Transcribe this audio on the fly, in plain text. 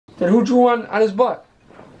Then who drew on his butt?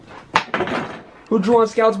 Who drew on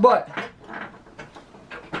Scout's butt?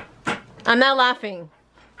 I'm not laughing.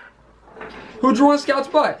 Who drew on Scout's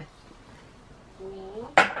butt? Me.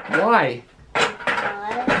 Why?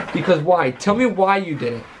 Because why? Tell me why you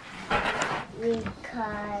did it.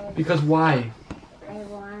 Because why? I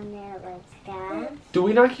want it like that. Do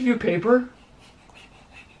we not give you paper?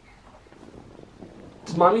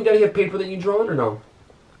 Does Mommy and Daddy have paper that you draw on or no?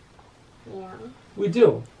 Yeah. We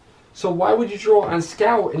do. So why would you draw on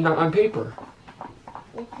Scout and not on paper?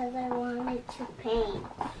 Because I wanted to paint.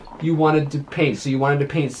 You wanted to paint, so you wanted to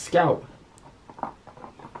paint Scout.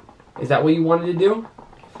 Is that what you wanted to do?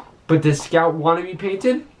 But does Scout want to be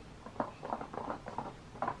painted?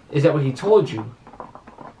 Is that what he told you?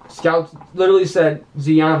 Scout literally said,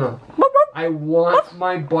 Ziana, I want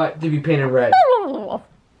my butt to be painted red.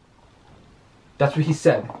 That's what he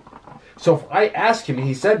said. So if I ask him and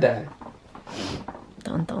he said that,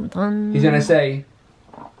 Dun, dun, dun. he's gonna say,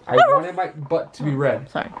 I wanted my butt to be red.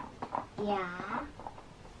 Sorry. Yeah.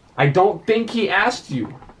 I don't think he asked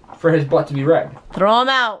you for his butt to be red. Throw him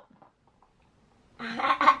out.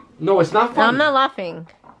 No, it's not No, funny. I'm not laughing.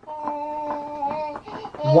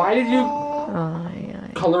 Why did you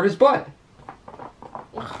color his butt?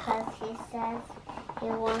 Because he says he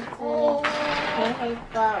wants to paint his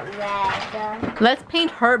butt red. Let's paint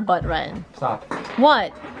her butt red. Stop.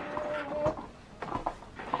 What?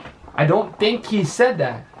 I don't think he said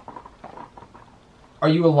that. Are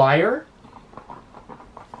you a liar?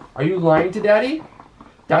 Are you lying to Daddy?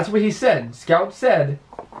 That's what he said. Scout said,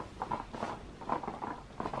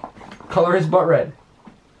 color his butt red.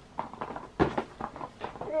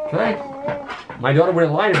 Okay. My daughter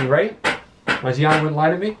wouldn't lie to me, right? My Ziana wouldn't lie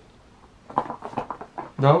to me?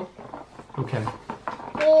 No? Okay.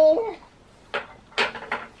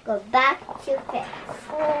 Go back to fix.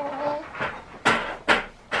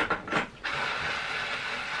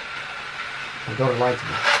 My daughter lied to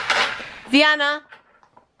me. Ziana.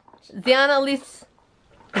 Ziana, Eliz.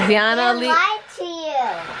 Ziana, I Eliz. lied to you.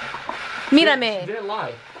 She Mírame. didn't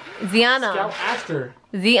lie. Ziana. Scout asked her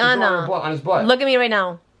to draw on, her Ziana. butt, on his butt. Look at me right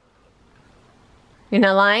now. You're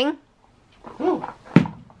not lying? No.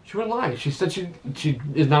 She wouldn't lie. She said she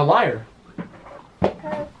is not a liar.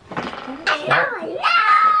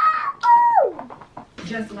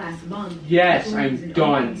 Just last month. Yes, I'm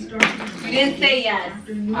done. You didn't say yes.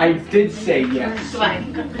 I did say yes.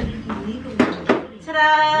 Fine.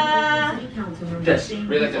 Ta-da! This.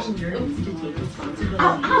 Really like this.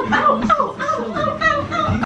 Ow, ow, ow, ow, ow, ow, ow.